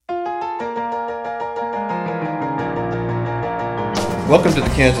Welcome to the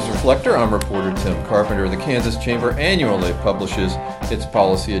Kansas Reflector. I'm reporter Tim Carpenter. The Kansas Chamber annually publishes its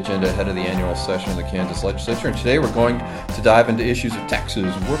policy agenda ahead of the annual session of the Kansas Legislature. And today we're going to dive into issues of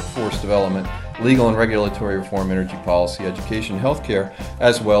taxes, workforce development, legal and regulatory reform, energy policy, education, healthcare,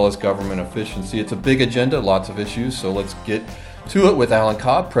 as well as government efficiency. It's a big agenda, lots of issues, so let's get to it with Alan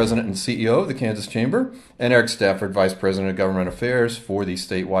Cobb, President and CEO of the Kansas Chamber, and Eric Stafford, Vice President of Government Affairs for the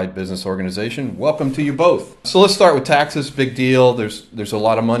statewide business organization. Welcome to you both. So let's start with taxes. Big deal. There's a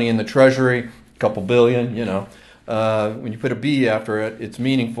lot of money in the Treasury, a couple billion, when you put a B after it, it's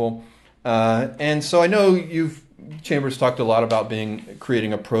meaningful. And so I know Chamber's talked a lot about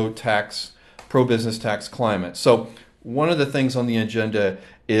creating a pro-business tax climate. So one of the things on the agenda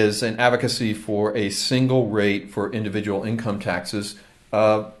is an advocacy for a single rate for individual income taxes.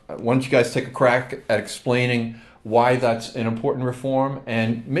 Why don't you guys take a crack at explaining why that's an important reform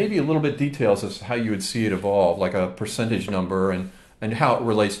and maybe a little bit details as to how you would see it evolve, like a percentage number and how it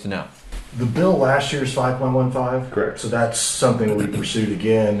relates to now. The bill last year is 5.15. Correct. So that's something we pursued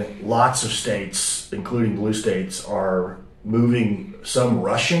again. Lots of states, including blue states, are moving, some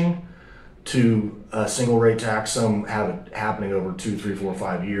rushing to a single rate tax, some have it happening over 2, 3, 4,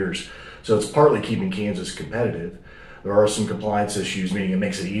 5 years. So it's partly keeping Kansas competitive. There are some compliance issues, meaning it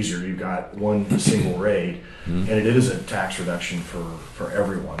makes it easier. You've got one single rate, and it is a tax reduction for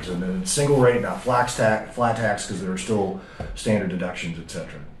everyone. And then single rate, not flat tax, because there are still standard deductions,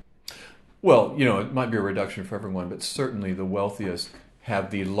 etc. Well, it might be a reduction for everyone, but certainly the wealthiest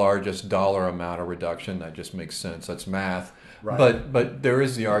have the largest dollar amount of reduction. That just makes sense. That's math. Right. But there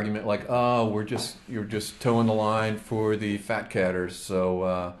is the argument like, you're just towing the line for the fat catters.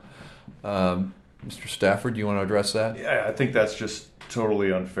 So, Mr. Stafford, do you want to address that? Yeah, I think that's just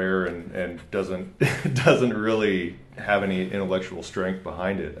totally unfair and doesn't really have any intellectual strength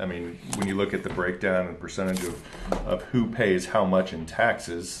behind it. I mean, when you look at the breakdown and percentage of who pays how much in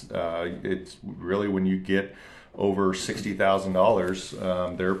taxes, it's really when you get over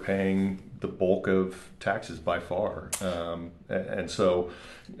 $60,000, they're paying the bulk of taxes by far. And so,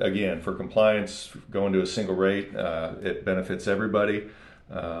 again, for compliance, going to a single rate, it benefits everybody.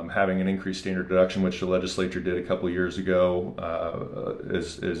 Having an increased standard deduction, which the legislature did a couple of years ago,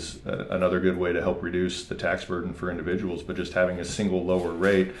 is another good way to help reduce the tax burden for individuals. But just having a single lower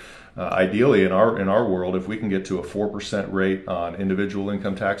rate, ideally in our world, if we can get to a 4% rate on individual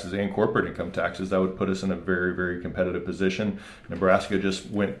income taxes and corporate income taxes, that would put us in a very, very competitive position. Nebraska just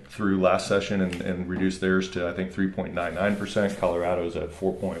went through last session and reduced theirs to, I think, 3.99%. Colorado's at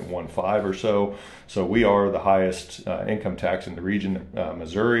 4.15 or so. So we are the highest income tax in the region.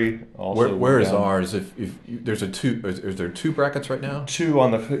 Missouri also. Where is ours? If there's is there two brackets right now? Two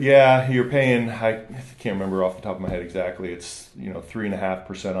on you're paying. I can't remember off the top of my head exactly. It's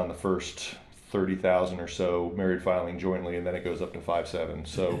 3.5% on the first 30,000 or so married filing jointly, and then it goes up to 5.7.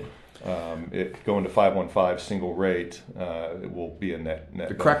 So it going to 5.15 single rate, it will be a net.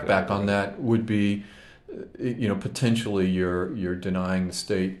 The crackback on that would be, potentially you're denying the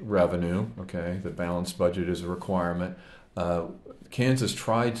state revenue. Okay, the balanced budget is a requirement. Kansas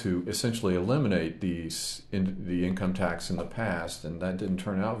tried to essentially eliminate the income tax in the past, and that didn't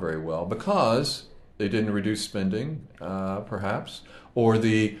turn out very well because they didn't reduce spending, perhaps, or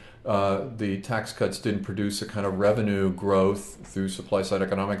the tax cuts didn't produce a kind of revenue growth through supply-side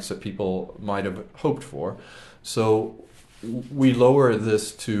economics that people might have hoped for. So we lower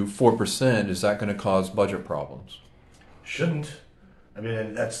this to 4%. Is that going to cause budget problems? Shouldn't. I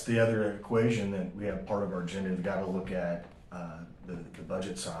mean, that's the other equation that we have part of our agenda. We've got to look at the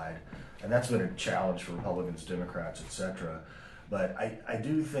budget side, and that's been a challenge for Republicans, Democrats, etc. But I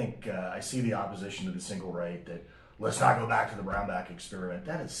do think I see the opposition to the single rate, that let's not go back to the Brownback experiment.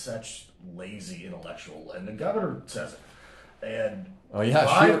 That is such lazy intellectual, and the governor says it. And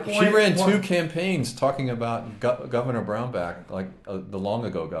she ran two campaigns talking about Governor Brownback, like the long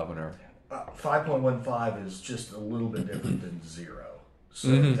ago governor. 5.15 is just a little bit different than 0. So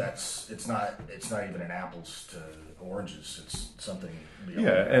it's not even an apples to oranges. It's something beyond.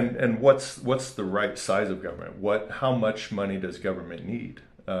 Yeah, and what's the right size of government? How much money does government need?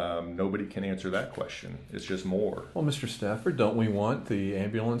 Nobody can answer that question. It's just more. Well, Mr. Stafford, don't we want the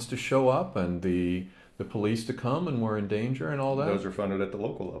ambulance to show up and the police to come and we're in danger and all that? Those are funded at the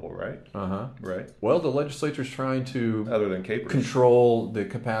local level, right? Right. Well, the legislature's trying to other than capers, control the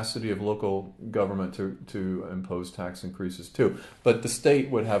capacity of local government to impose tax increases too. But the state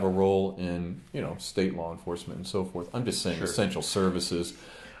would have a role in, state law enforcement and so forth. I'm just saying essential services.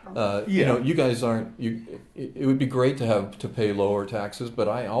 You guys aren't. It would be great to pay lower taxes, but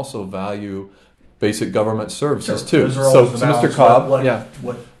I also value basic government services too. So, Mr. Cobb,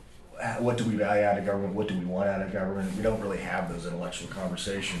 what do we value out of government? What do we want out of government? We don't really have those intellectual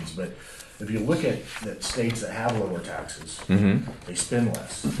conversations. But if you look at the states that have lower taxes, they spend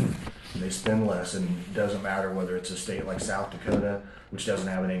less. They spend less, and it doesn't matter whether it's a state like South Dakota, which doesn't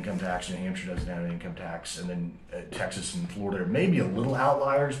have an income tax, New Hampshire doesn't have an income tax, and then Texas and Florida are maybe a little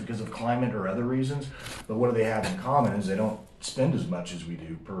outliers because of climate or other reasons. But what do they have in common is they don't spend as much as we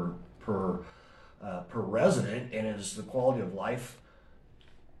do per resident, and is the quality of life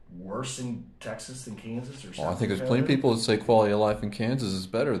worse in Texas than Kansas or something? Well, I think there's plenty of people that say quality of life in Kansas is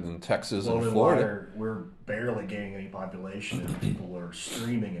better than Texas and Florida. We're barely gaining any population, and people are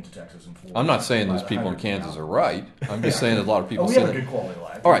streaming into Texas and Florida. I'm not saying those people in Kansas are right. I'm just saying that a lot of people we say have a that. good quality of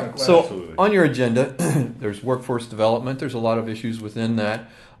life. All right, so Absolutely. on your agenda, there's workforce development. There's a lot of issues within that.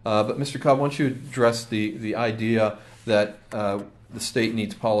 But Mr. Cobb, why don't you address the idea that the state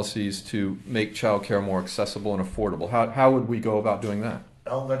needs policies to make child care more accessible and affordable? How would we go about doing that?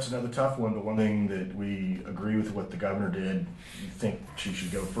 Well, that's another tough one. The one thing that we agree with what the governor did, you think she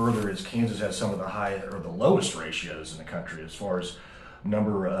should go further, is Kansas has some of the lowest ratios in the country as far as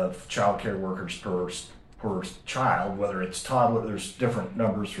number of child care workers per child, whether it's toddler. There's different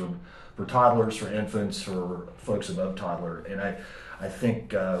numbers for toddlers, for infants, for folks above toddler. And I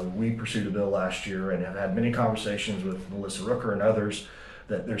think we pursued a bill last year and have had many conversations with Melissa Rooker and others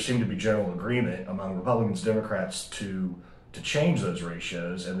that there seemed to be general agreement among Republicans, Democrats to change those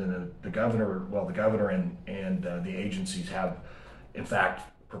ratios, and then the governor and the agencies have, in fact,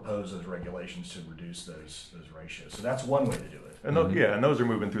 proposed those regulations to reduce those ratios. So that's one way to do it. And and those are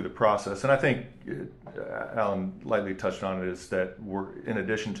moving through the process. And I think Alan lightly touched on it, is that we're, in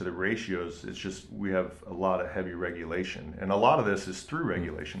addition to the ratios, it's just we have a lot of heavy regulation, and a lot of this is through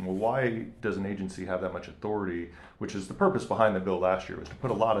regulation. Well, why does an agency have that much authority? Which is the purpose behind the bill last year, was to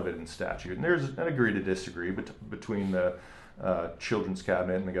put a lot of it in statute. And there's an agree to disagree between the Children's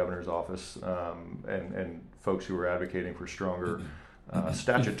Cabinet and the governor's office, and folks who are advocating for stronger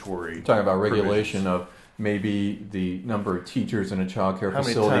statutory. Talking about regulation provisions. of maybe the number of teachers in a child care How many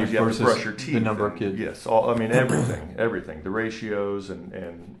facility times you have to versus brush your teeth, the number of and, kids. yes, everything, the ratios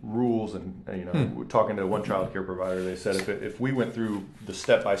and rules, and we're talking to one child care provider. They said if we went through the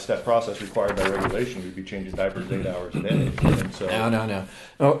step-by-step process required by regulation, we'd be changing diapers 8 hours a day. And so, No.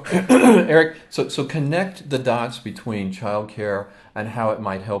 Oh, Eric, so connect the dots between child care and how it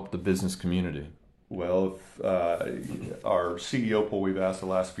might help the business community. Well, our CEO poll we've asked the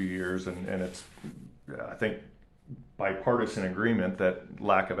last few years, and it's, I think, bipartisan agreement that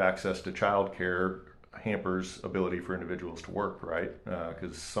lack of access to child care hampers ability for individuals to work, right?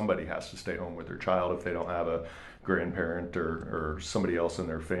 Because somebody has to stay home with their child if they don't have a grandparent or somebody else in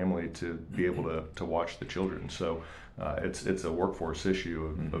their family to be able to watch the children. So it's a workforce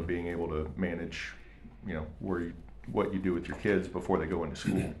issue of being able to manage, what you do with your kids before they go into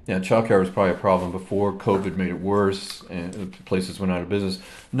school. Yeah, childcare was probably a problem before. COVID made it worse, and places went out of business.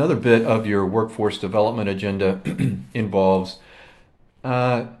 Another bit of your workforce development agenda involves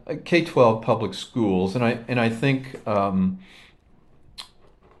K-12 public schools, and I think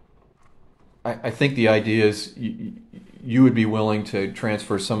I think the idea is you would be willing to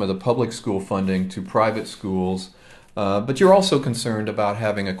transfer some of the public school funding to private schools. But you're also concerned about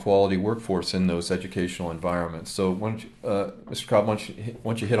having a quality workforce in those educational environments. So, Mr. Cobb, why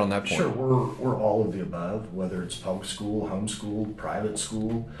don't you hit on that point? Sure, we're all of the above, whether it's public school, homeschool, private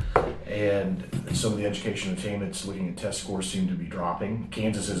school, and some of the education attainments looking at test scores seem to be dropping.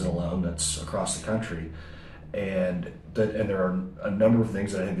 Kansas isn't alone; that's across the country, and there are a number of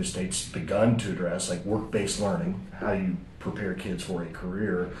things that I think the state's begun to address, like work-based learning, how you prepare kids for a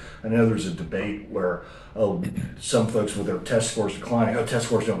career. I know there's a debate where, some folks with their test scores declining, test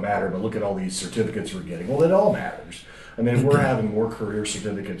scores don't matter, but look at all these certificates we're getting. Well, it all matters. I mean, if we're having more career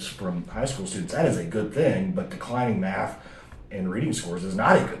certificates from high school students, that is a good thing, but declining math and reading scores is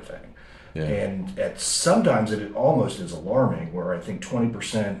not a good thing. Yeah. And sometimes it almost is alarming, where I think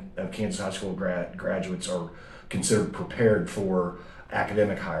 20% of Kansas high school graduates are considered prepared for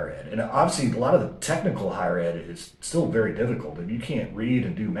academic higher ed. And obviously a lot of the technical higher ed is still very difficult. If you can't read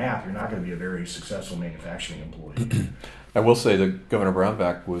and do math, you're not going to be a very successful manufacturing employee. I will say that Governor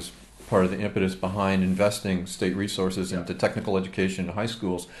Brownback was part of the impetus behind investing state resources into technical education in high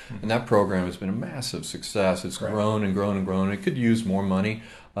schools. And that program has been a massive success. It's grown and grown and grown. It could use more money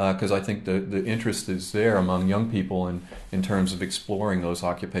because I think the interest is there among young people in terms of exploring those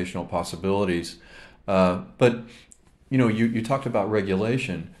occupational possibilities. But you talked about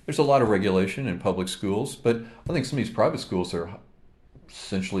regulation. There's a lot of regulation in public schools, but I think some of these private schools are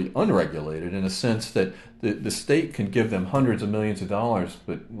essentially unregulated in a sense that the state can give them hundreds of millions of dollars,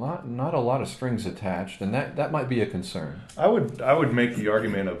 but not a lot of strings attached, and that might be a concern. I would make the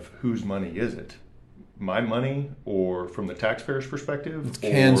argument of whose money is it? My money, or from the taxpayer's perspective? It's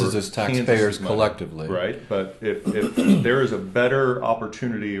Kansas's taxpayers Kansas's collectively. Right, but if there is a better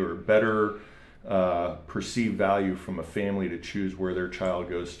opportunity or better perceived value from a family to choose where their child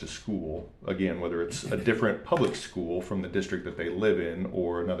goes to school, again, whether it's a different public school from the district that they live in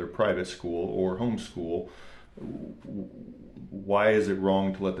or another private school or homeschool, why is it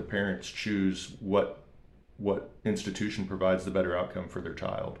wrong to let the parents choose what institution provides the better outcome for their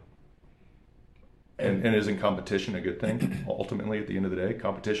child? And isn't competition a good thing? Ultimately, at the end of the day,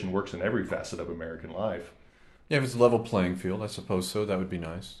 competition works in every facet of American life. Yeah, if it's a level playing field, I suppose so. That would be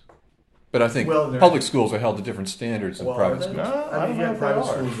nice. But I think Well, public schools are held to different standards than private schools. I mean, you have if they private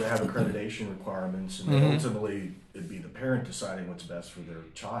are. schools that have accreditation requirements, and ultimately it'd be the parent deciding what's best for their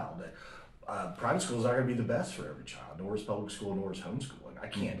child. Private schools aren't going to be the best for every child, nor is public school, nor is homeschooling. I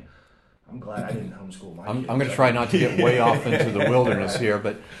can't. I'm glad I didn't homeschool my kids. I'm going to try not to get way off into the wilderness here,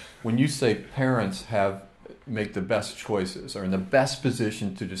 but when you say parents make the best choices, are in the best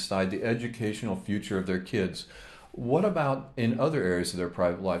position to decide the educational future of their kids, what about in other areas of their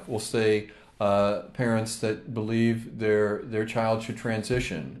private life? We'll say parents that believe their child should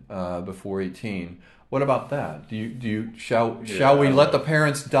transition before 18. What about that? Shall we let the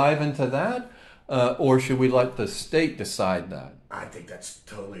parents dive into that, or should we let the state decide that? I think that's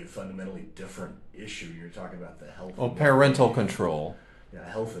totally a fundamentally different issue. You're talking about the health. Oh, parental control. Yeah,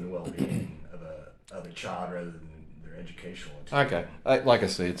 health and well-being of a child rather than their educational. Okay, like I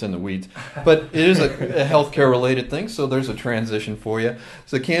say, it's in the weeds, but it is a healthcare related thing. So there's a transition for you.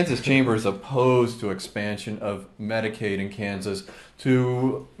 So the Kansas Chamber is opposed to expansion of Medicaid in Kansas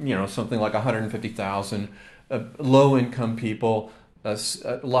to something like 150,000 low-income people. A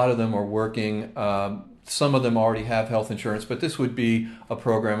lot of them are working. Some of them already have health insurance, but this would be a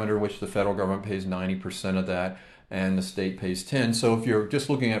program under which the federal government pays 90% of that, and the state pays 10%. So if you're just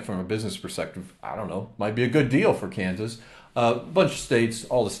looking at it from a business perspective, I don't know, might be a good deal for Kansas. A bunch of states,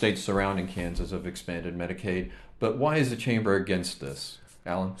 all the states surrounding Kansas have expanded Medicaid. But why is the Chamber against this,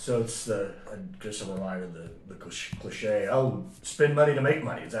 Alan? So it's just a reminder of the cliche, spend money to make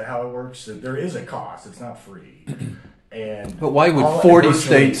money. Is that how it works? There is a cost. It's not free. But why would 40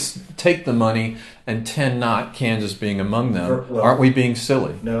 states take the money and 10 not, Kansas being among them? Aren't we being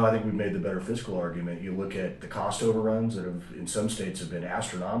silly? No, I think we've made the better fiscal argument. You look at the cost overruns that have, in some states, have been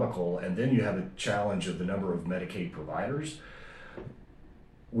astronomical, and then you have a challenge of the number of Medicaid providers.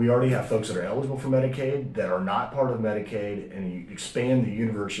 We already have folks that are eligible for Medicaid that are not part of Medicaid, and you expand the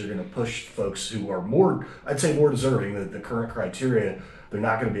universe, you're going to push folks who are more deserving than the current criteria. They're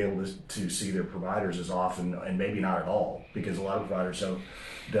not going to be able to see their providers as often, and maybe not at all, because a lot of providers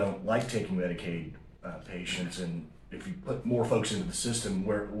don't like taking Medicaid patients. And if you put more folks into the system,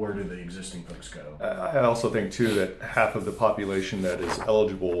 where do the existing folks go? I also think, too, that half of the population that is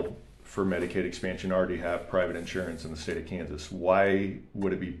eligible for Medicaid expansion already have private insurance in the state of Kansas. Why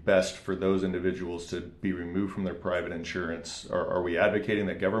would it be best for those individuals to be removed from their private insurance? Are we advocating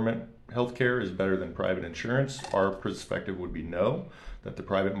that government health care is better than private insurance? Our perspective would be no, that the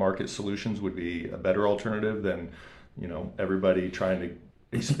private market solutions would be a better alternative than everybody trying to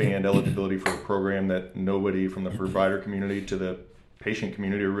expand eligibility for a program that nobody from the provider community to the patient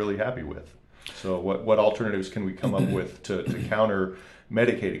community are really happy with. So what alternatives can we come up with to counter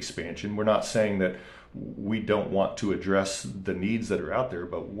Medicaid expansion? We're not saying that we don't want to address the needs that are out there,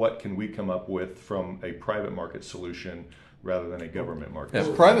 but what can we come up with from a private market solution rather than a government market?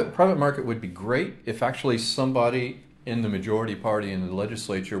 Yeah, private market would be great if actually somebody in the majority party in the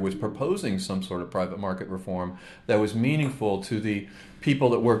legislature was proposing some sort of private market reform that was meaningful to the people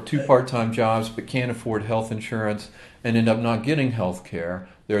that work 2 part-time jobs but can't afford health insurance and end up not getting health care.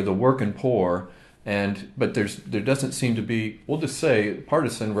 They're the working poor. But there doesn't seem to be, we'll just say,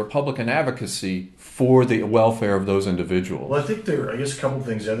 partisan Republican advocacy for the welfare of those individuals. Well, I think I guess a couple of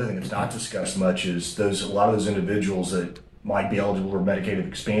things. The other thing that's not discussed much is a lot of those individuals that might be eligible for Medicaid have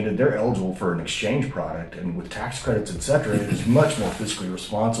expanded. They're eligible for an exchange product, and with tax credits, et cetera, it is much more fiscally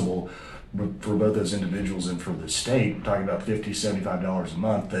responsible for both those individuals and for the state. We're talking about $50, $75 a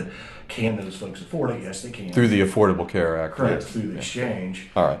month. That can those folks afford it? Yes, they can. Through the Affordable Care Act. Correct, through the exchange.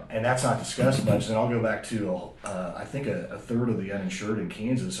 All right. And that's not discussed much. Then I'll go back to, I think a third of the uninsured in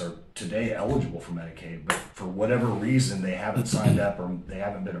Kansas are today eligible for Medicaid, but for whatever reason they haven't signed up or they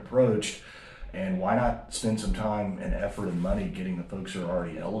haven't been approached. And why not spend some time and effort and money getting the folks who are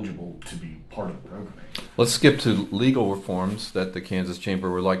already eligible to be part of the program? Let's skip to legal reforms that the Kansas Chamber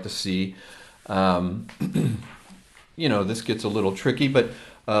would like to see. this gets a little tricky, but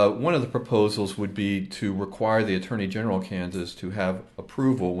one of the proposals would be to require the Attorney General of Kansas to have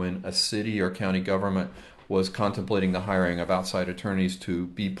approval when a city or county government was contemplating the hiring of outside attorneys to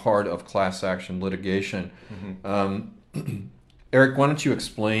be part of class action litigation. Eric, why don't you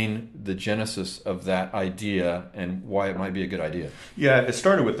explain the genesis of that idea and why it might be a good idea? Yeah, it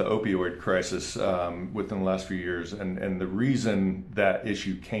started with the opioid crisis within the last few years, and the reason that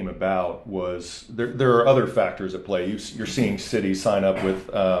issue came about was there are other factors at play. You're seeing cities sign up with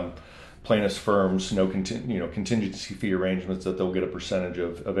plaintiffs' firms, contingency fee arrangements that they'll get a percentage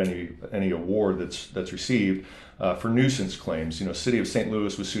of any award that's received for nuisance claims. City of St.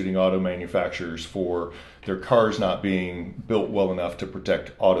 Louis was suing auto manufacturers for their cars not being built well enough to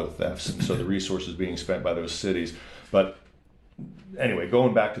protect auto thefts, and so the resources being spent by those cities. But anyway,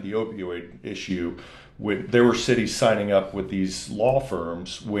 going back to the opioid issue, there were cities signing up with these law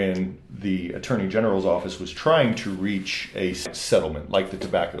firms when the Attorney General's office was trying to reach a settlement, like the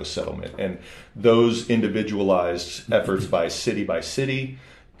tobacco settlement. And those individualized efforts by city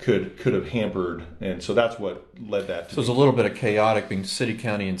could have hampered. And so that's what led that to. So it's a little bit of chaotic being city,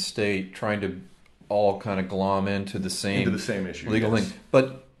 county, and state trying to all kind of glom into the same issue, legal yes. thing.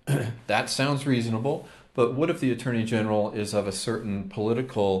 But that sounds reasonable. But what if the Attorney General is of a certain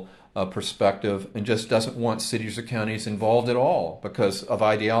political perspective and just doesn't want cities or counties involved at all because of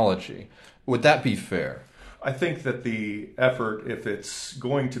ideology? Would that be fair? I think that the effort, if it's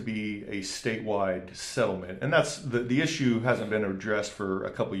going to be a statewide settlement, and that's the issue hasn't been addressed for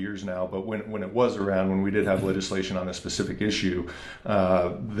a couple of years now, but when it was around, when we did have legislation on a specific issue,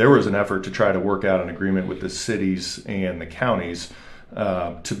 there was an effort to try to work out an agreement with the cities and the counties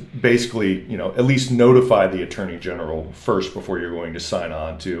to basically, at least notify the Attorney General first before you're going to sign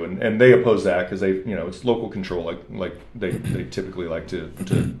on to, and they oppose that because they, it's local control, like they typically like to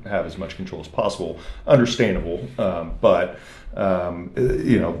have as much control as possible. Understandable, but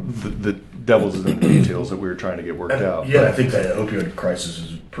the devil's in the details that we were trying to get worked out. Yeah, I think that opioid crisis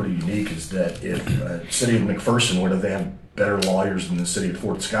is pretty unique. Is that if city of McPherson, where they have better lawyers than the city of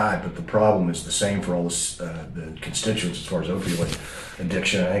Fort Scott, but the problem is the same for all the constituents as far as opioid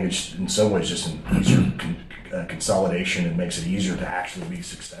addiction. I think it's in some ways just an easier consolidation and makes it easier to actually be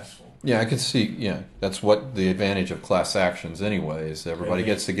successful. Yeah, I can see. Yeah, that's what the advantage of class actions, anyways. Everybody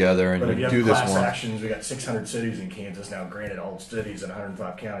gets together and you do this one. Class actions, we got 600 cities in Kansas now. Granted, all the cities in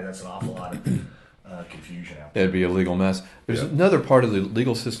 105 counties. That's an awful lot of confusion out there. It'd be a legal mess. There's another part of the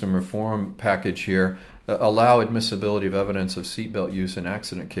legal system reform package here. Allow admissibility of evidence of seatbelt use in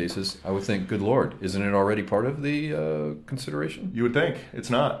accident cases. I would think, good Lord, isn't it already part of the consideration? You would think. It's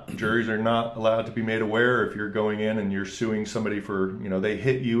not. Juries are not allowed to be made aware if you're going in and you're suing somebody for, they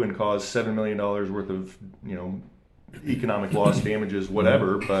hit you and caused $7 million worth of, economic loss, damages,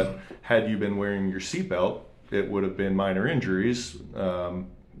 whatever. But had you been wearing your seatbelt, it would have been minor injuries.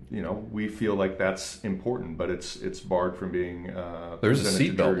 We feel like that's important, but it's barred from being There's a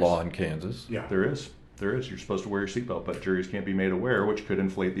seatbelt law in Kansas. Yeah, there is. You're supposed to wear your seatbelt, but juries can't be made aware, which could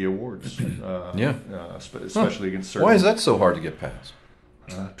inflate the awards. Especially against certain. Why is that so hard to get passed?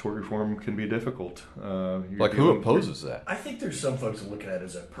 Tort reform can be difficult. Who opposes that? I think there's some folks that look at it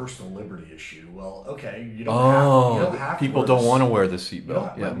as a personal liberty issue. Well, okay, you don't have to. People don't want to wear the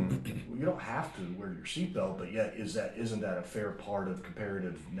seatbelt. You don't have to wear your seatbelt, but yet isn't that a fair part of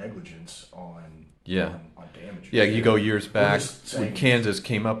comparative negligence on damages? Yeah, you go years back when Kansas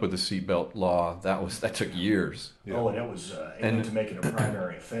came up with the seatbelt law. That took years. Yeah. Oh, and it was and to make it a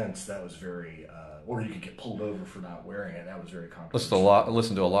primary offense, that was very. Or you could get pulled over for not wearing it. That was very controversial.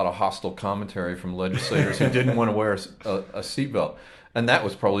 Listen to a lot of hostile commentary from legislators who didn't want to wear a seatbelt. And that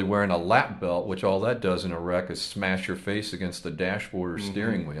was probably wearing a lap belt, which all that does in a wreck is smash your face against the dashboard or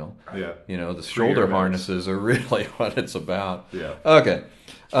steering wheel. Yeah. The shoulder harnesses are really what it's about. Yeah. Okay.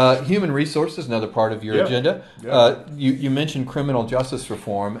 Human resources, another part of your agenda. Yeah. You mentioned criminal justice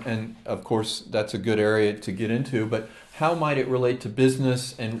reform, and of course that's a good area to get into, but how might it relate to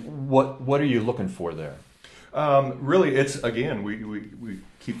business, and what are you looking for there? Really, it's, again, we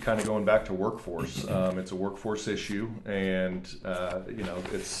keep kind of going back to workforce. It's a workforce issue, and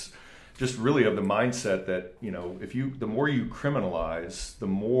it's just really of the mindset that the more you criminalize, the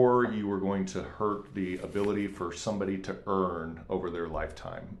more you are going to hurt the ability for somebody to earn over their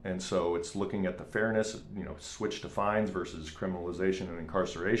lifetime. And so it's looking at the fairness, switch to fines versus criminalization and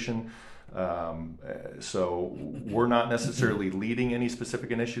incarceration. So we're not necessarily leading any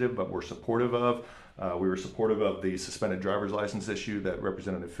specific initiative, but we're supportive of. We were supportive of the suspended driver's license issue that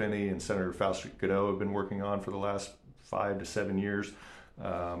Representative Finney and Senator Faust-Godot have been working on for the last 5 to 7 years.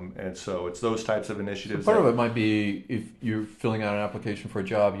 And so it's those types of initiatives. So part of it might be if you're filling out an application for a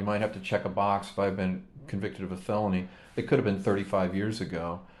job, you might have to check a box if I've been convicted of a felony, it could have been 35 years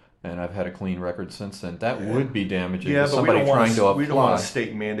ago. And I've had a clean record since then. That would be damaging to somebody trying to apply. We don't want a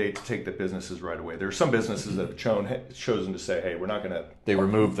state mandate to take the businesses right away. There are some businesses that have chosen to say, hey, we're not going to... They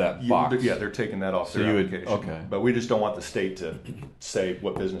remove that box. Yeah, they're taking that off their application. Okay. But we just don't want the state to say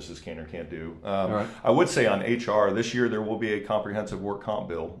what businesses can or can't do. Right. I would say on HR, this year there will be a comprehensive work comp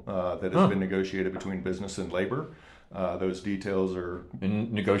bill that has been negotiated between business and labor. Those details are...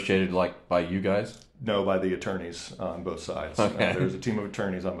 negotiated by you guys? No, by the attorneys on both sides. Okay. There's a team of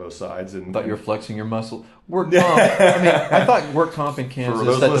attorneys on both sides. I thought you were flexing your muscle. Work comp. I thought work comp in Kansas. For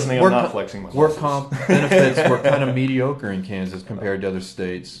those listening, I'm not flexing my muscles. Work comp benefits were kind of mediocre in Kansas compared to other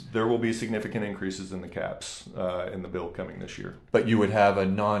states. There will be significant increases in the caps in the bill coming this year. But you would have a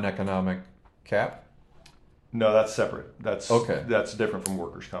non-economic cap? No, that's separate. That's okay. That's different from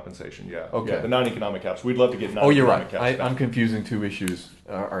workers' compensation. Yeah. Okay. Yeah, the non-economic caps. We'd love to get non-economic you're right. caps. I'm confusing two issues.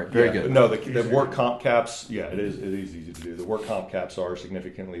 All right. Very good. No, the work comp caps. Yeah, it is easy to do. The work comp caps are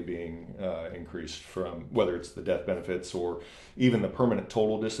significantly being increased from whether it's the death benefits or even the permanent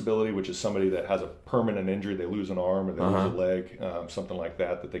total disability, which is somebody that has a permanent injury. They lose an arm or they lose a leg, something like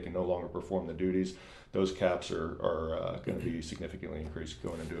that they can no longer perform the duties. Those caps are going to be significantly increased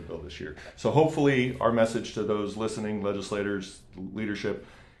going into a bill this year. So hopefully our message to those listening, legislators, leadership,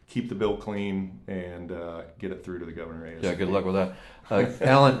 keep the bill clean and get it through to the governor ASAP. Yeah, good luck with that.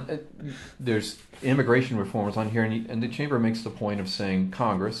 Alan, there's immigration reforms on here, and the Chamber makes the point of saying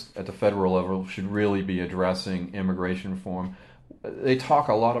Congress at the federal level should really be addressing immigration reform. They talk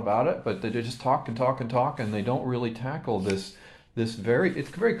a lot about it, but they just talk and talk and talk, and they don't really tackle this it's a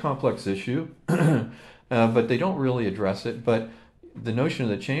very complex issue, but they don't really address it. But the notion of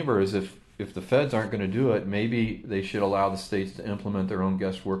the Chamber is if the feds aren't going to do it, maybe they should allow the states to implement their own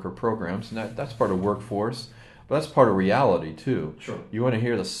guest worker programs. And that's part of workforce, but that's part of reality too. Sure. You want to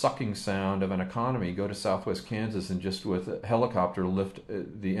hear the sucking sound of an economy, go to Southwest Kansas and just with a helicopter lift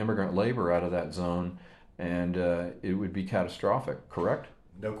the immigrant labor out of that zone, and it would be catastrophic, correct?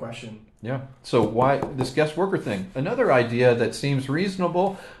 No question. Yeah. So why this guest worker thing? Another idea that seems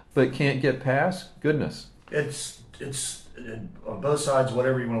reasonable but can't get passed? Goodness. It's on both sides,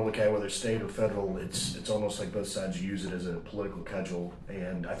 whatever you want to look at, whether state or federal, it's almost like both sides use it as a political cudgel.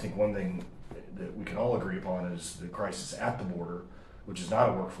 And I think one thing that we can all agree upon is the crisis at the border, which is not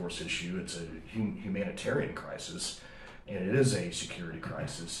a workforce issue. It's a humanitarian crisis, and it is a security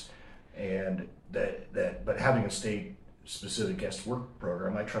crisis. And but having a state specific guest work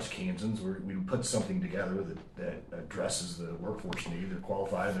program, I trust Kansans. We put something together that addresses the workforce need. They're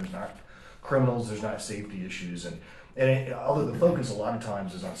qualified. There's not criminals. There's not safety issues. Although the focus a lot of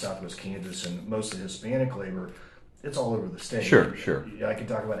times is on Southwest Kansas and most of the Hispanic labor, it's all over the state. Sure. I can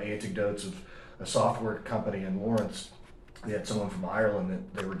talk about anecdotes of a software company in Lawrence. They had someone from Ireland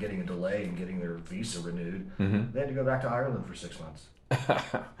that they were getting a delay in getting their visa renewed. Mm-hmm. They had to go back to Ireland for 6 months.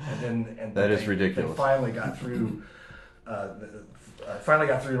 and that is ridiculous. They finally got through. Finally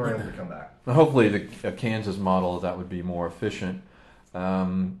got through and were able to come back. Hopefully the Kansas model, that would be more efficient.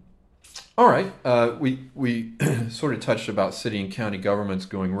 All right. We sort of touched about city and county governments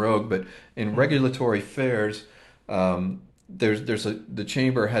going rogue, but in regulatory affairs, the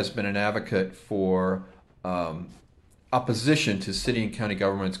Chamber has been an advocate for opposition to city and county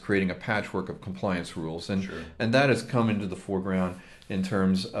governments creating a patchwork of compliance rules, and that has come into the foreground in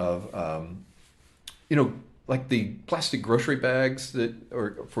terms of like the plastic grocery bags that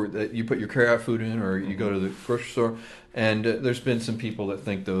you put your carryout food in, or you go to the grocery store, and there's been some people that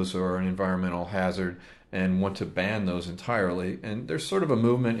think those are an environmental hazard and want to ban those entirely. And there's sort of a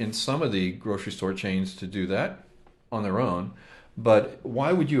movement in some of the grocery store chains to do that on their own. But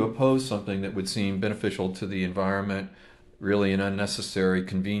why would you oppose something that would seem beneficial to the environment, really an unnecessary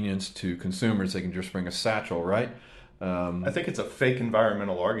convenience to consumers? They can just bring a satchel, right? I think it's a fake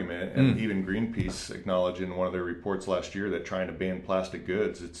environmental argument, and even Greenpeace acknowledged in one of their reports last year that trying to ban plastic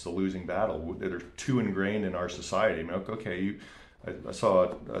goods, it's a losing battle. They're too ingrained in our society. I mean, okay, I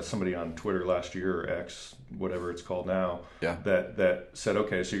saw somebody on Twitter last year, or X, whatever it's called now, that said,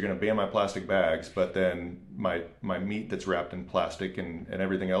 okay, so you're going to ban my plastic bags, but then my meat that's wrapped in plastic and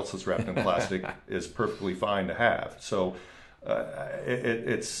everything else that's wrapped in plastic is perfectly fine to have. So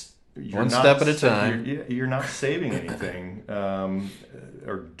it's... One step at a time. You're not saving anything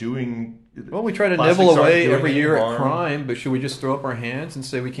or doing... Well, we try to nibble away every year at crime, but should we just throw up our hands and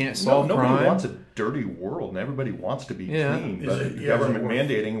say we can't solve crime? Nobody wants a dirty world, and everybody wants to be clean. But the government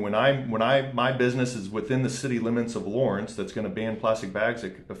mandating, when my business is within the city limits of Lawrence, that's going to ban plastic bags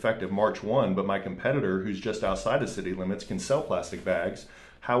effective March 1, but my competitor, who's just outside the city limits, can sell plastic bags.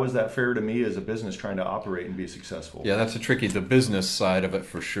 How is that fair to me as a business trying to operate and be successful? Yeah, that's the business side of it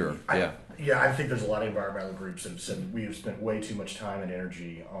for sure. Yeah, I think there's a lot of environmental groups that have said we have spent way too much time and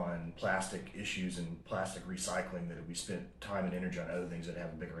energy on plastic issues and plastic recycling that we spent time and energy on other things that have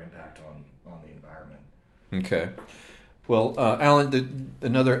a bigger impact on the environment. Okay. Well, Alan,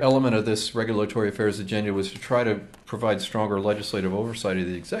 another element of this regulatory affairs agenda was to try to provide stronger legislative oversight of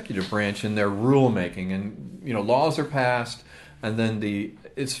the executive branch in their rulemaking. And, laws are passed, and then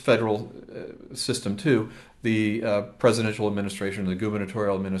it's federal system too. The presidential administration, the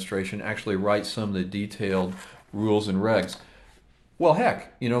gubernatorial administration actually writes some of the detailed rules and regs. Well,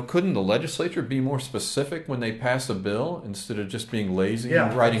 heck, couldn't the legislature be more specific when they pass a bill instead of just being lazy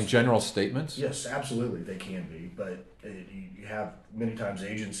and writing general statements? Yes, absolutely, they can be, but you have many times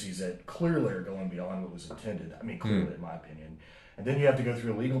agencies that clearly are going beyond what was intended. I mean, clearly, in my opinion. And then you have to go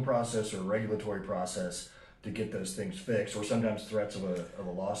through a legal process or a regulatory process to get those things fixed, or sometimes threats of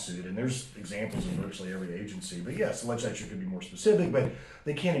a lawsuit. And there's examples in virtually every agency. But yes, the legislature could be more specific, but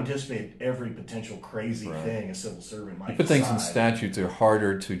they can't anticipate every potential crazy thing a civil servant might But decide. things in statutes are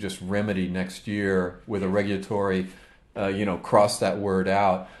harder to just remedy next year with a regulatory, cross that word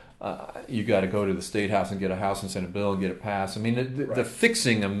out. You got to go to the State House and get a House and Senate bill and get it passed. I mean, the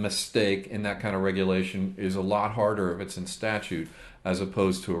fixing a mistake in that kind of regulation is a lot harder if it's in statute as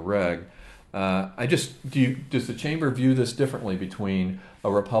opposed to a reg. Does the chamber view this differently between a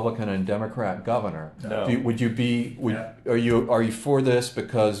Republican and Democrat governor? No. Are you for this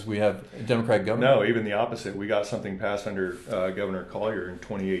because we have a Democrat governor? No, even the opposite. We got something passed under Governor Collier in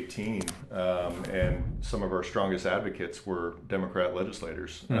 2018, and some of our strongest advocates were Democrat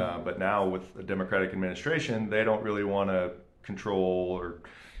legislators. But now with a Democratic administration, they don't really want to control or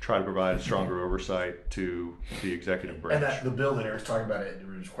try to provide stronger oversight to the executive branch. And the bill that Eric's talking about, it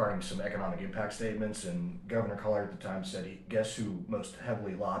was requiring some economic impact statements, and Governor Collier at the time said, guess who most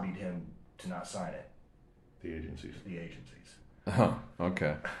heavily lobbied him to not sign it? The agencies. The agencies. Oh,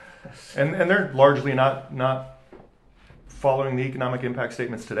 okay. And they're largely not following the economic impact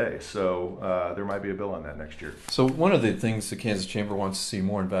statements today. So there might be a bill on that next year. So one of the things the Kansas Chamber wants to see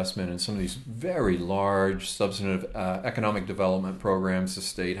more investment in some of these very large substantive economic development programs the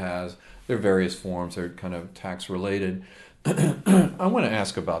state has. There are various forms. They're kind of tax related. I want to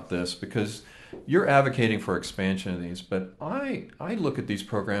ask about this because you're advocating for expansion of these, but I look at these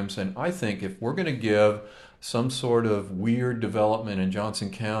programs and I think if we're going to give some sort of weird development in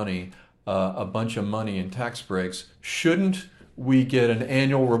Johnson County a bunch of money in tax breaks, shouldn't we get an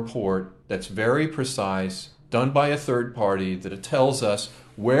annual report that's very precise, done by a third party, that it tells us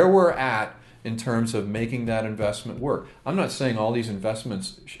where we're at in terms of making that investment work? I'm not saying all these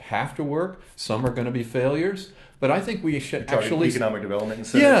investments have to work. Some are going to be failures. But I think we should actually... Economic development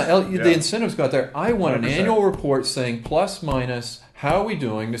incentives. The incentives got there. I want 100%. An annual report saying plus, minus, how are we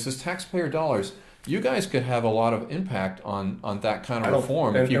doing? This is taxpayer dollars. You guys could have a lot of impact on that kind of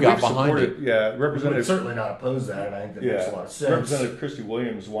reform if you got behind it. Yeah, We would certainly not oppose that, and I think that makes a lot of sense. Representative Christy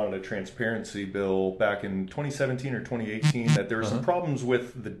Williams wanted a transparency bill back in 2017 or 2018 that there were some problems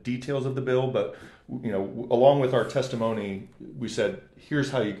with the details of the bill, but along with our testimony, we said,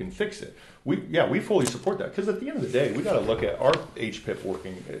 here's how you can fix it. We fully support that, because at the end of the day, we got to look at our HPIP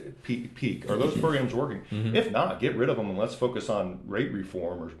working peak. Are those programs working? Mm-hmm. If not, get rid of them and let's focus on rate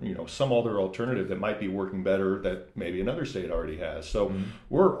reform or some other alternative that might be working better that maybe another state already has. So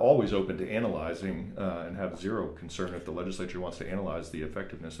we're always open to analyzing and have zero concern if the legislature wants to analyze the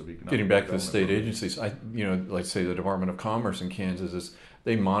effectiveness of economic Getting back to the state programs. agencies, like say the Department of Commerce in Kansas,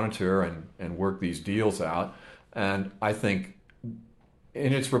 they monitor and work these deals out, and I think.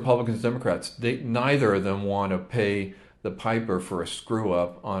 And it's Republicans, Democrats. Neither of them want to pay the piper for a screw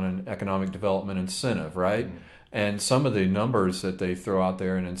up on an economic development incentive, right? Mm-hmm. And some of the numbers that they throw out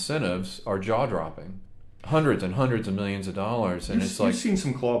there in incentives are jaw dropping, hundreds and hundreds of millions of dollars. And you've seen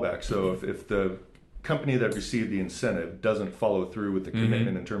some clawback. So if the company that received the incentive doesn't follow through with the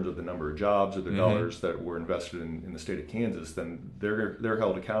commitment in terms of the number of jobs or the dollars that were invested in the state of Kansas, then they're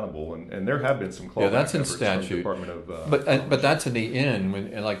held accountable. And there have been some clawback. Yeah, that's in efforts statute. From the Department of, but that's in the end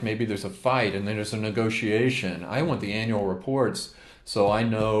when like maybe there's a fight and then there's a negotiation. I want the annual reports so I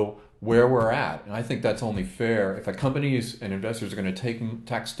know where we're at, and I think that's only fair. If a companies and investors are going to take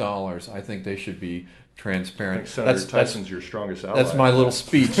tax dollars, I think they should be transparent. I think Senator Tyson's your strongest ally. That's my little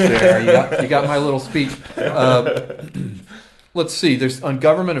speech there. You got my little speech. Let's see. There's on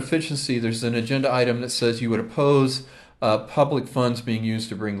government efficiency. There's an agenda item that says you would oppose public funds being used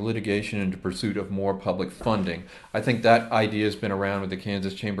to bring litigation into pursuit of more public funding. I think that idea has been around with the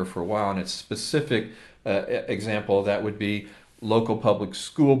Kansas Chamber for a while, and its specific example of that would be local public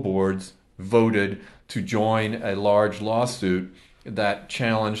school boards voted to join a large lawsuit that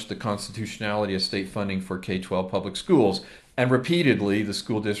challenged the constitutionality of state funding for K-12 public schools. and repeatedly the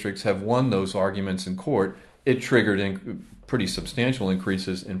school districts have won those arguments in court. It triggered pretty substantial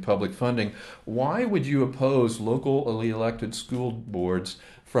increases in public funding. Why would you oppose locally elected school boards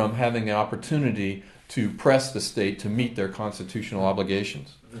from having the opportunity to press the state to meet their constitutional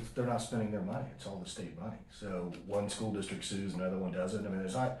obligations? They're not spending their money. It's all the state money. So one school district sues, another one doesn't. I mean,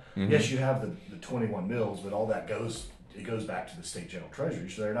 there's not. Yes, you have the 21 mills, but all that goes back to the state general treasury.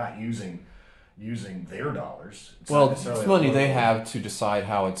 So they're not using their dollars. It's money they have to decide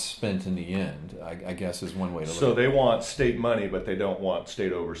how it's spent in the end, I guess is one way to look at it. So they want state money, but they don't want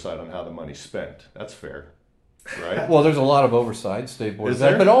state oversight on how the money's spent. That's fair, right? Well, there's a lot of oversight, state boards. Is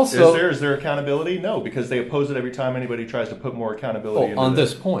there? But also, is there accountability? No, because they oppose it every time anybody tries to put more accountability into on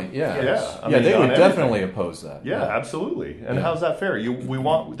this point, Yeah, they would definitely oppose that. Yeah, absolutely. And how's that fair? They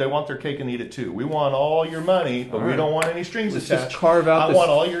want their cake and eat it too. We want all your money, but we don't want any strings attached. Just carve out I want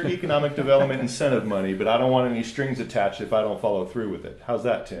all your economic development incentive money, but I don't want any strings attached if I don't follow through with it. How's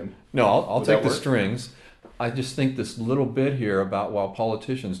that, Tim? No, I'll take the strings. I just think this little bit here about while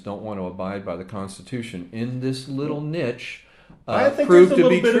politicians don't want to abide by the Constitution in this little niche I think proved there's a to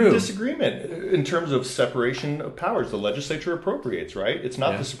be little bit true. of disagreement in terms of separation of powers. The legislature appropriates, right? It's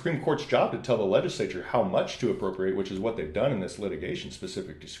not the Supreme Court's job to tell the legislature how much to appropriate, which is what they've done in this litigation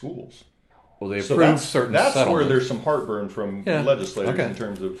specific to schools. Well, they approved certain That's settlements. where there's some heartburn from legislators in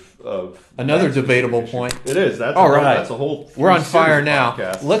terms of another debatable point. It is. That's all right. That's a whole. We're on fire now.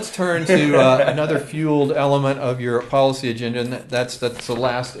 Podcast. Let's turn to another fueled element of your policy agenda, and that's the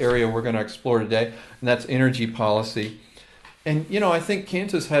last area we're going to explore today, and that's energy policy. And I think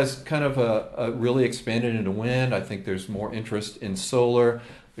Kansas has kind of a really expanded into wind. I think there's more interest in solar.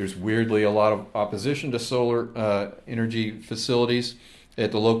 There's weirdly a lot of opposition to solar energy facilities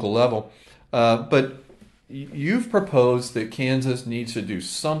at the local level. But you've proposed that Kansas needs to do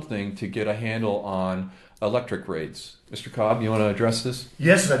something to get a handle on electric rates. Mr. Cobb, you want to address this?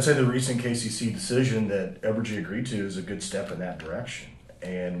 Yes, and I'd say the recent KCC decision that Evergy agreed to is a good step in that direction.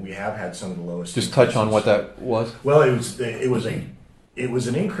 And we have had some of the lowest. Just touch on what that was. Well, it was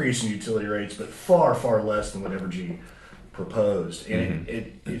an increase in utility rates, but far, far less than what Evergy proposed. And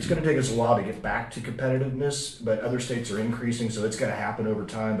it's going to take us a while to get back to competitiveness, but other states are increasing, so it's going to happen over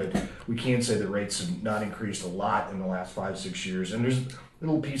time. But we can say the rates have not increased a lot in the last 5-6 years. And there's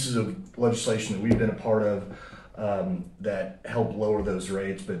little pieces of legislation that we've been a part of that help lower those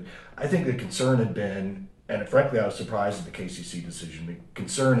rates. But I think the concern had been, and frankly I was surprised at the KCC decision, the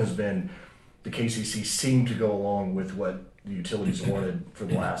concern has been the KCC seemed to go along with what the utilities wanted for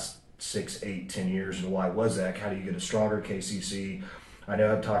the last 6, 8, 10 years. And why was that? How do you get a stronger KCC? I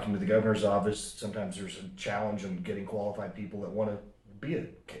know I'm talking to the governor's office. Sometimes there's a challenge in getting qualified people that want to be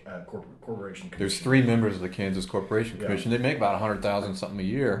a corporation commission. There's 3 members of the Kansas Corporation Commission. They make about $100,000 something a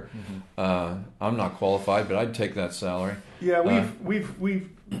year. I'm not qualified, but I'd take that salary. Yeah, we've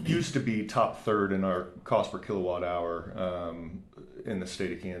used to be top third in our cost per kilowatt hour in the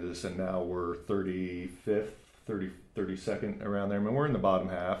state of Kansas, and now we're 35th, 32nd around there. I mean, we're in the bottom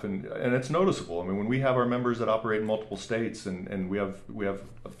half, and it's noticeable. I mean, when we have our members that operate in multiple states, and we have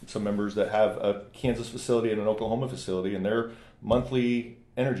some members that have a Kansas facility and an Oklahoma facility, and their monthly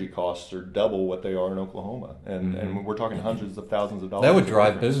energy costs are double what they are in Oklahoma, and we're talking hundreds of thousands of dollars. That would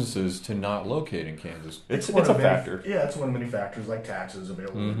drive businesses to not locate in Kansas. It's a factor. Yeah, it's one of many factors, like taxes,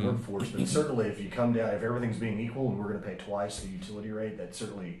 available workforce. But certainly, if you come down, if everything's being equal, and we're going to pay twice the utility rate, that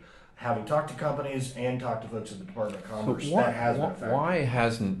certainly, having talked to companies and talked to folks at the Department of Commerce, that has been a factor. Why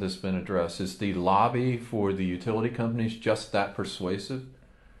hasn't this been addressed? Is the lobby for the utility companies just that persuasive?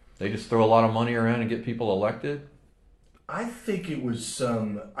 They just throw a lot of money around and get people elected? I think it was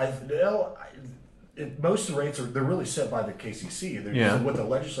some. Most of the rates they're really set by the KCC. What the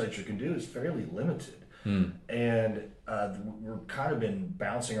legislature can do is fairly limited, and we're kind of been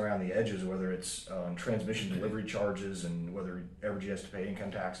bouncing around the edges, whether it's transmission delivery charges and whether Evergy has to pay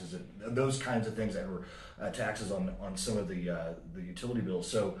income taxes and those kinds of things that were taxes on some of the utility bills.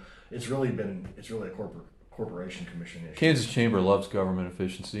 So it's really a corporation commission issue. Kansas Chamber loves government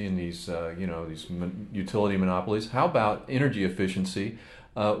efficiency and these utility monopolies. How about energy efficiency?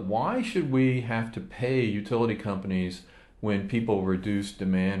 Why should we have to pay utility companies when people reduce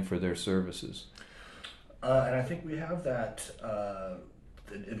demand for their services? And I think we have that.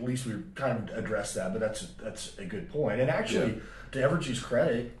 At least we've kind of addressed that, but that's a good point. And actually, to Evergy's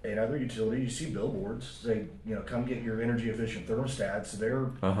credit and other utilities, you see billboards say, come get your energy efficient thermostats.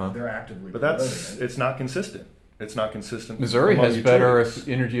 They're actively but promoting it's not consistent. It's not consistent. Missouri has among better utilities.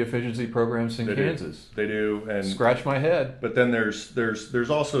 energy efficiency programs than They Kansas. They do, and Scratch my head. But then there's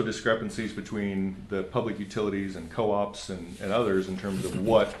also discrepancies between the public utilities and co-ops and others in terms of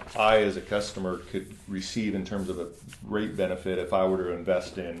what I as a customer could receive in terms of a rate benefit if I were to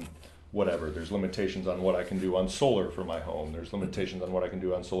invest in whatever. There's limitations on what I can do on solar for my home. There's limitations on what I can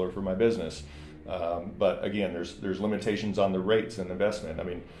do on solar for my business. But again, there's limitations on the rates and investment. I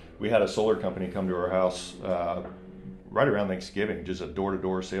mean, we had a solar company come to our house right around Thanksgiving, just a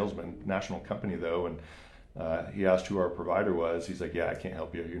door-to-door salesman, national company though, and he asked who our provider was. He's like, "Yeah, I can't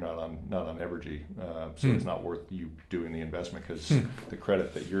help you. You're not on Evergy, so it's not worth you doing the investment because the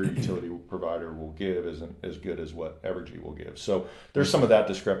credit that your utility provider will give isn't as good as what Evergy will give." So there's some of that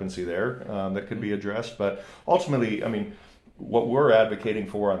discrepancy there that could be addressed. But ultimately, I mean, what we're advocating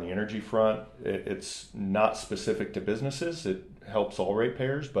for on the energy front, it's not specific to businesses. It helps all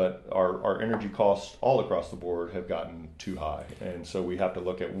ratepayers, but our energy costs all across the board have gotten too high. And so we have to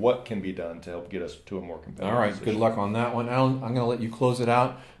look at what can be done to help get us to a more competitive All right, position. good luck on that one. Alan, I'm going to let you close it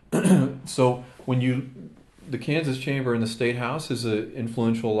out. So the Kansas Chamber in the State House is an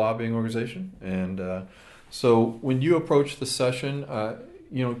influential lobbying organization. And so when you approach the session,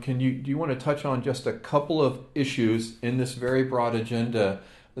 do you want to touch on just a couple of issues in this very broad agenda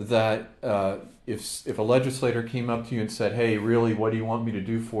that if a legislator came up to you and said, "Hey, really, what do you want me to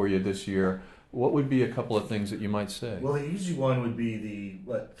do for you this year?" What would be a couple of things that you might say? Well, the easy one would be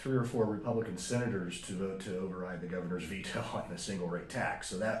the 3 or 4 Republican senators to vote to override the governor's veto on the single rate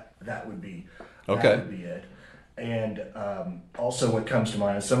tax. So that would be Okay. That would be it. And also, what comes to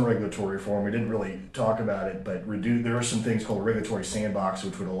mind is some regulatory reform. We didn't really talk about it, but there are some things called a regulatory sandbox,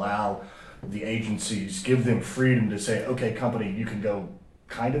 which would allow the agencies, give them freedom to say, "Okay, company, you can go."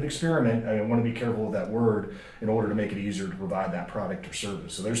 Kind of experiment. I want to be careful with that word in order to make it easier to provide that product or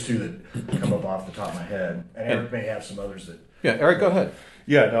service. So there's 2 that come up off the top of my head, and Eric may have some others that. Yeah, Eric, go ahead.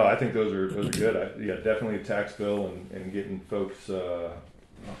 Yeah, no, I think those are good. Definitely a tax bill and getting folks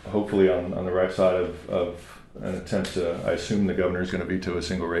hopefully on the right side of an attempt to. I assume the governor is going to veto a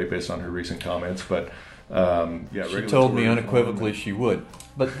single rate based on her recent comments, but she told me unequivocally she would.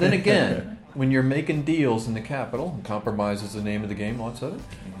 But then again. When you're making deals in the Capitol, compromise is the name of the game, lots of it.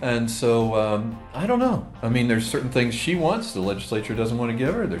 And so, I don't know. I mean, there's certain things she wants the legislature doesn't want to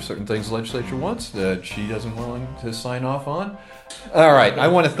give her. There's certain things the legislature wants that she doesn't willing to sign off on. All right, I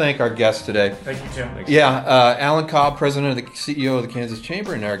want to thank our guests today. Thank you, Tim. Alan Cobb, President of the CEO of the Kansas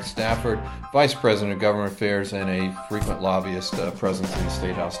Chamber, and Eric Stafford, Vice President of Government Affairs and a frequent lobbyist presence in the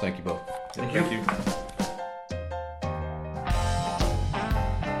State House. Thank you both. Thank you.